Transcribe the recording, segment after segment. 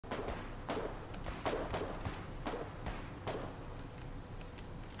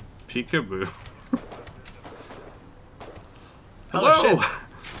Peekaboo. Hello.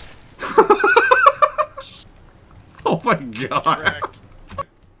 Oh my god.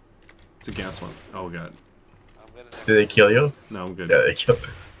 It's a gas one. Oh god. Did they kill you? No, I'm good. Yeah, they killed me.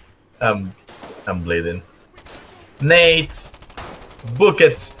 I'm bleeding. Nate! Book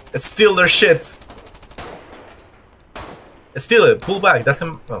it! Steal their shit! Steal it! Pull back! That's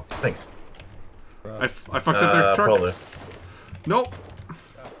him. Oh, thanks. I fucked up their truck. Probably. Nope.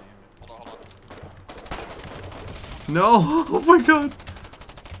 No! Oh my god!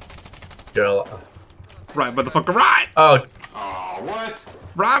 Girl. Right, motherfucker, right! Oh. Oh, what?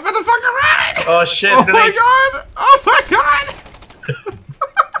 Right, motherfucker, right! Oh shit! Oh my god! Oh my god!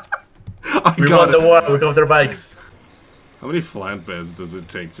 We won the war. We got their bikes. How many flatbeds does it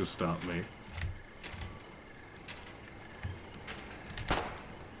take to stop me?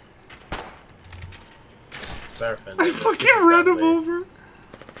 Perfect. I fucking ran him over.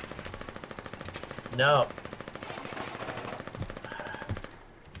 No.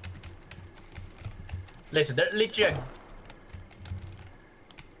 Listen, they're literally.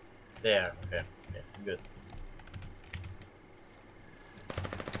 There. Okay. Okay. I'm good.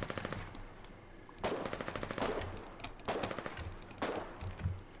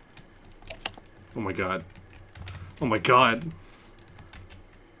 Oh my god. Oh my god.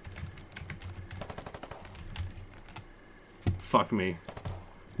 Fuck me.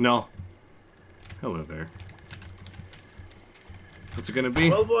 No. Hello there. What's it gonna be?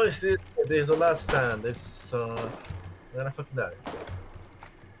 Well, boys, this is the last stand. It's we're gonna fucking die.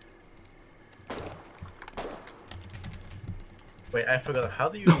 Wait, I forgot. How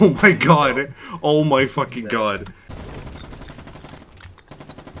do you? Oh my god. Oh my fucking god.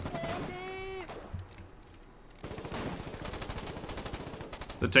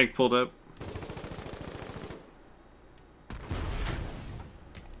 The tank pulled up.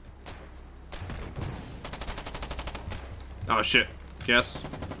 Oh shit. Yes.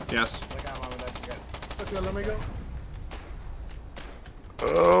 Yes. Let me go.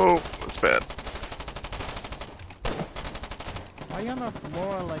 Oh, that's bad. Why are you on the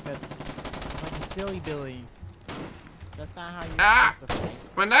floor like a silly Billy? That's not how you're supposed to fight.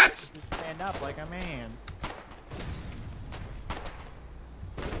 My nuts! Just stand up like a man.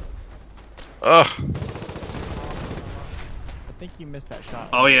 Ugh. I think you missed that shot.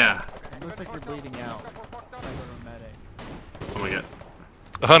 Oh yeah. It looks like you're bleeding out. Like a medic. Oh my god.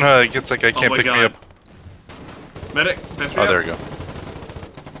 Oh no, I guess that guy can't my pick me God. up. Medic! Fetch me Oh, up. there we go.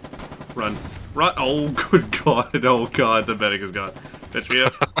 Run. Run! Oh good god. Oh god, the medic is gone. Fetch me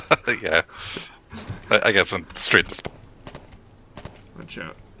up. Yeah. I got some straight to spawn. Watch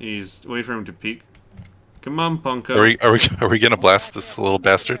out. He's wait for him to peek. Come on, Punko. Are we gonna blast this little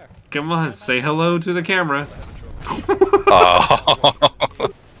bastard? Come on, say hello to the camera. Oh.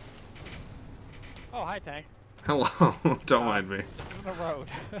 Oh, hi, Tank. Hello. Don't mind me. This isn't a road.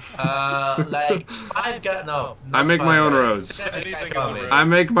 Like 5 guys. No. I make my own roads. 7 guys coming. I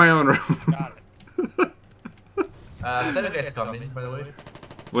make my own road. Got it. 7 guys coming, by the way.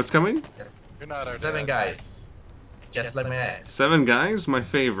 What's coming? Yes. You're not our 7 dad. guys. Just like my ex. 7 guys? My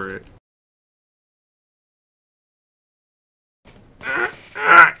favorite.